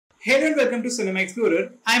Hello and welcome to Cinema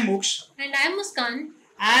Explorer. I'm Moksh. And I'm Muskan.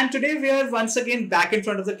 And today we are once again back in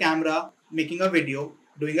front of the camera, making a video,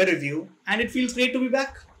 doing a review, and it feels great to be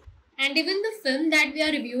back. And even the film that we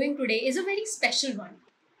are reviewing today is a very special one.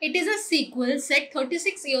 It is a sequel set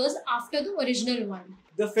 36 years after the original one.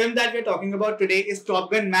 The film that we're talking about today is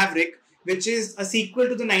Top Gun Maverick, which is a sequel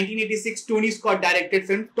to the 1986 Tony Scott directed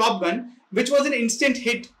film Top Gun, which was an instant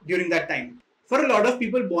hit during that time. For a lot of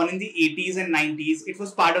people born in the 80s and 90s, it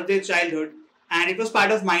was part of their childhood, and it was part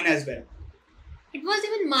of mine as well. It was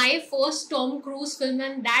even my first Tom Cruise film,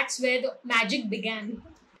 and that's where the magic began.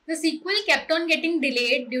 The sequel kept on getting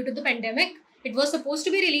delayed due to the pandemic. It was supposed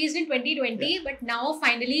to be released in 2020, but now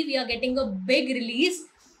finally we are getting a big release,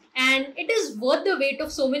 and it is worth the wait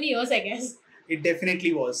of so many years, I guess. It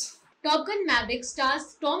definitely was. Top Gun Maverick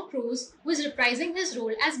stars Tom Cruise, who is reprising his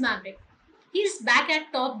role as Maverick. He is back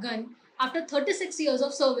at Top Gun after 36 years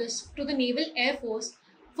of service to the Naval Air Force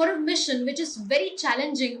for a mission which is very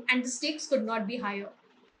challenging and the stakes could not be higher.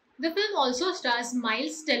 The film also stars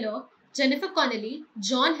Miles Teller, Jennifer Connelly,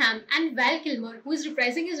 John Hamm and Val Kilmer, who is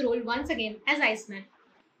reprising his role once again as Iceman.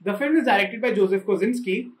 The film is directed by Joseph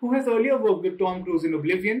Kosinski, who has earlier worked with Tom Cruise in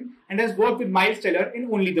Oblivion and has worked with Miles Teller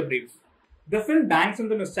in Only the Brave. The film banks on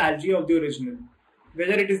the nostalgia of the original,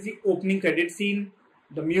 whether it is the opening credit scene,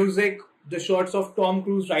 the music, the shots of Tom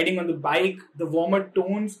Cruise riding on the bike, the warmer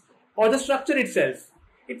tones, or the structure itself.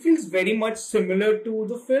 It feels very much similar to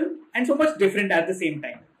the film and so much different at the same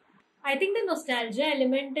time. I think the nostalgia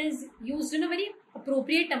element is used in a very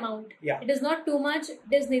appropriate amount. Yeah. It is not too much, it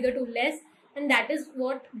is neither too less, and that is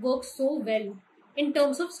what works so well. In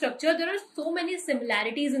terms of structure, there are so many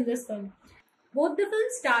similarities in this film. Both the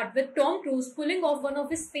films start with Tom Cruise pulling off one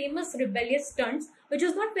of his famous rebellious stunts, which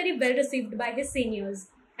was not very well received by his seniors.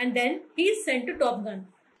 And then he is sent to Top Gun.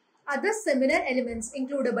 Other similar elements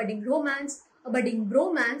include a budding romance, a budding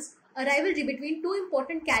bromance, a rivalry between two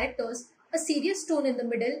important characters, a serious tone in the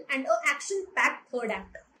middle, and an action-packed third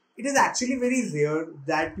act. It is actually very rare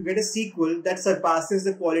that you get a sequel that surpasses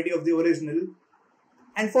the quality of the original.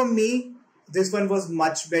 And for me, this one was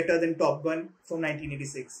much better than Top Gun from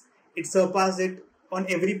 1986. It surpassed it on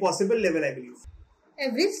every possible level, I believe.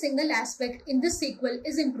 Every single aspect in this sequel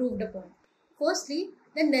is improved upon. Firstly,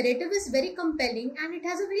 the narrative is very compelling and it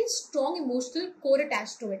has a very strong emotional core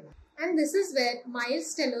attached to it. And this is where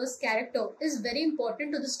Miles Teller's character is very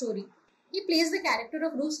important to the story. He plays the character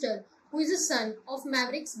of Rooster, who is the son of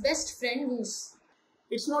Maverick's best friend Moose.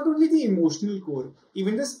 It's not only the emotional core,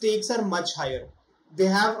 even the stakes are much higher. They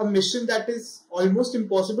have a mission that is almost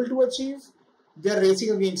impossible to achieve. They are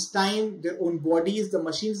racing against time, their own bodies, the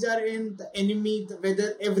machines they are in, the enemy, the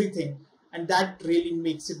weather, everything. And that really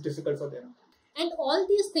makes it difficult for them. And all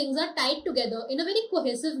these things are tied together in a very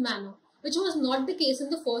cohesive manner, which was not the case in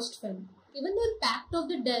the first film. Even the impact of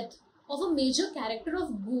the death of a major character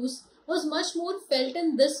of Goose was much more felt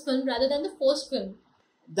in this film rather than the first film.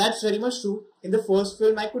 That's very much true. In the first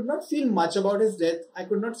film, I could not feel much about his death. I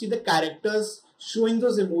could not see the characters showing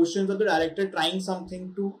those emotions or the director trying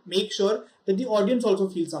something to make sure that the audience also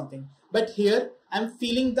feels something. But here, I'm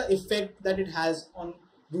feeling the effect that it has on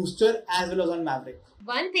Rooster as well as on Maverick.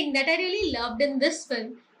 One thing that I really loved in this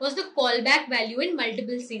film was the callback value in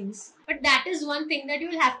multiple scenes. But that is one thing that you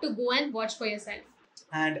will have to go and watch for yourself.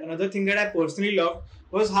 And another thing that I personally loved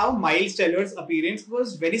was how Miles Teller's appearance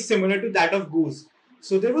was very similar to that of Goose.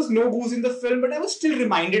 So there was no Goose in the film, but I was still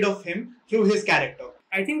reminded of him through his character.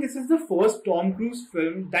 I think this is the first Tom Cruise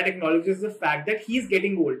film that acknowledges the fact that he is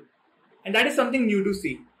getting old. And that is something new to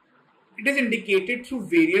see. It is indicated through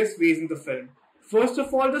various ways in the film. First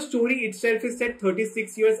of all, the story itself is set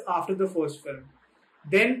 36 years after the first film.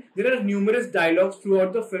 Then, there are numerous dialogues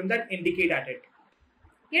throughout the film that indicate at it.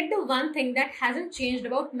 Yet the one thing that hasn't changed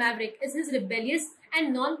about Maverick is his rebellious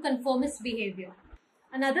and non-conformist behavior.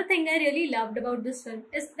 Another thing I really loved about this film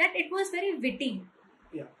is that it was very witty,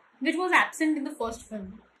 which was absent in the first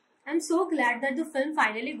film. I'm so glad that the film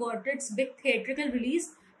finally got its big theatrical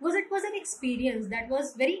release because it was an experience that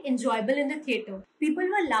was very enjoyable in the theatre. People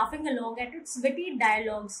were laughing along at its witty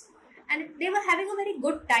dialogues and they were having a very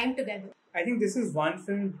good time together. I think this is one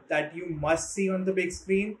film that you must see on the big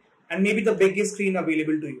screen and maybe the biggest screen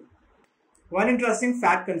available to you. One interesting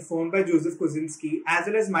fact confirmed by Joseph Kosinski as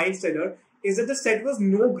well as Miles Teller is that the set was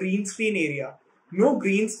no green screen area. No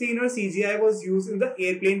green screen or CGI was used in the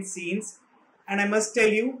airplane scenes, and I must tell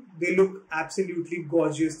you, they look absolutely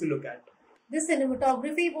gorgeous to look at. The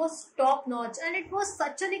cinematography was top notch and it was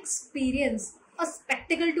such an experience, a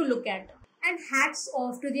spectacle to look at. And hats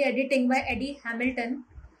off to the editing by Eddie Hamilton,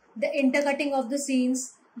 the intercutting of the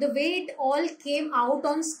scenes, the way it all came out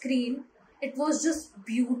on screen, it was just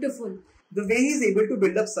beautiful. The way he's able to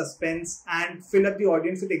build up suspense and fill up the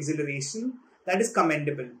audience with exhilaration, that is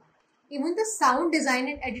commendable. Even the sound design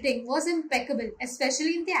and editing was impeccable,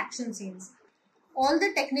 especially in the action scenes. All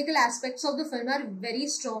the technical aspects of the film are very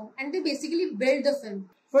strong and they basically build the film.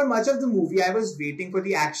 For much of the movie, I was waiting for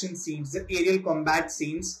the action scenes, the aerial combat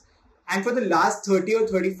scenes, and for the last 30 or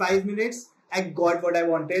 35 minutes, I got what I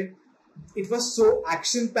wanted. It was so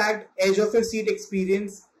action-packed, edge of your seat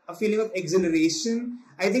experience, a feeling of exhilaration.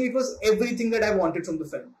 I think it was everything that I wanted from the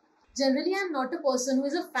film. Generally, I'm not a person who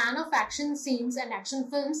is a fan of action scenes and action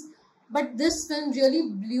films, but this film really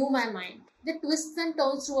blew my mind. The twists and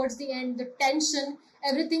turns towards the end, the tension,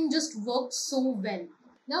 everything just worked so well.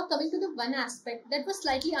 Now coming to the one aspect that was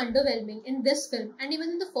slightly underwhelming in this film and even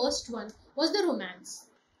in the first one was the romance.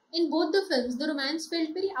 In both the films, the romance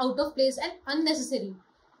felt very out of place and unnecessary.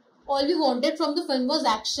 All we wanted from the film was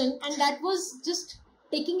action and that was just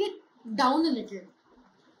taking it down a little.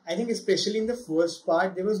 I think especially in the first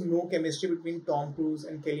part, there was no chemistry between Tom Cruise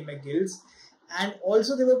and Kelly McGillis. And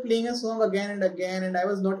also they were playing a song again and again and I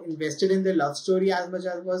was not invested in the love story as much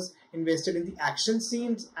as I was invested in the action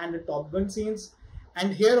scenes and the Top Gun scenes.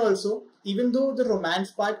 And here also, even though the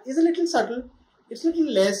romance part is a little subtle, it's a little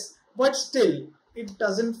less, but still, it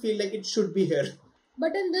doesn't feel like it should be here.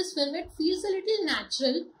 But in this film, it feels a little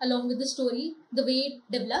natural along with the story, the way it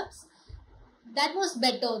develops. That was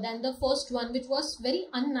better than the first one, which was very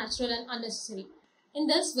unnatural and unnecessary. In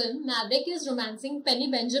this film, Maverick is romancing Penny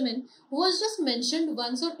Benjamin, who was just mentioned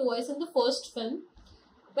once or twice in the first film.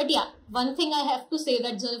 But yeah, one thing I have to say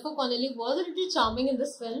that Jennifer Connelly was a little charming in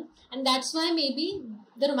this film, and that's why maybe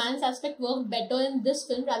the romance aspect worked better in this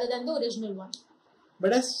film rather than the original one.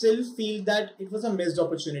 But I still feel that it was a missed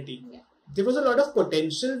opportunity. Yeah. There was a lot of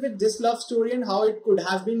potential with this love story and how it could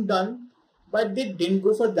have been done, but they didn't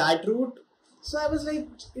go for that route. So I was like,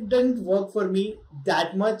 it didn't work for me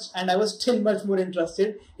that much, and I was still much more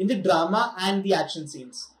interested in the drama and the action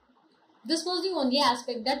scenes. This was the only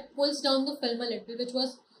aspect that pulls down the film a little, which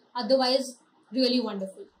was otherwise really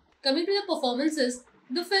wonderful. Coming to the performances,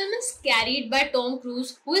 the film is carried by Tom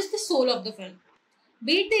Cruise, who is the soul of the film.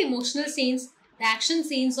 Be it the emotional scenes, the action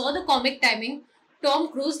scenes, or the comic timing,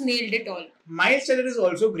 Tom Cruise nailed it all. Miles Teller is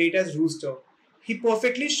also great as Rooster. He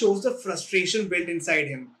perfectly shows the frustration built inside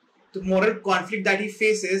him, the moral conflict that he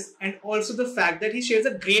faces, and also the fact that he shares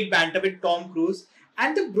a great banter with Tom Cruise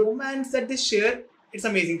and the bromance that they share. It's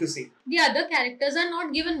amazing to see. The other characters are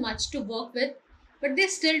not given much to work with, but they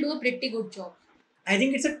still do a pretty good job. I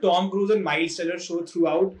think it's a Tom Cruise and Miles Teller show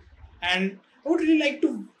throughout, and I would really like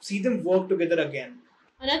to see them work together again.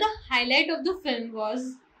 Another highlight of the film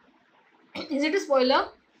was... Is it a spoiler?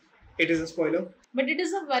 It is a spoiler. But it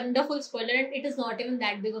is a wonderful spoiler and it is not even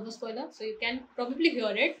that big of a spoiler, so you can probably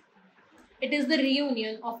hear it. It is the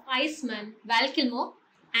reunion of Iceman, Val Kilmer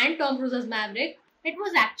and Tom Cruise as Maverick. It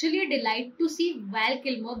was actually a delight to see Val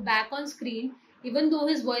Kilmer back on screen, even though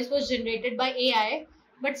his voice was generated by AI.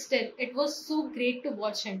 But still, it was so great to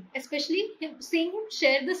watch him, especially seeing him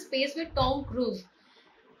share the space with Tom Cruise.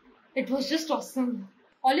 It was just awesome.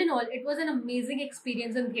 All in all, it was an amazing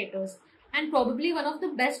experience in theatres and probably one of the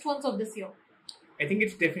best ones of this year. I think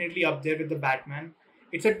it's definitely up there with the Batman.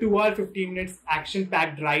 It's a 2 hour 15 minutes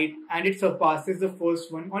action-packed ride and it surpasses the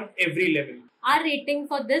first one on every level. Our rating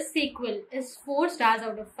for this sequel is 4 stars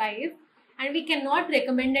out of 5 and we cannot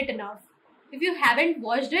recommend it enough. If you haven't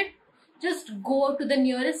watched it, just go to the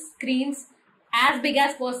nearest screens as big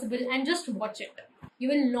as possible and just watch it. You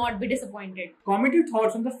will not be disappointed. Comment your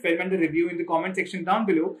thoughts on the film and the review in the comment section down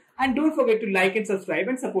below and don't forget to like and subscribe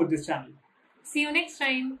and support this channel. See you next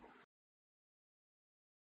time.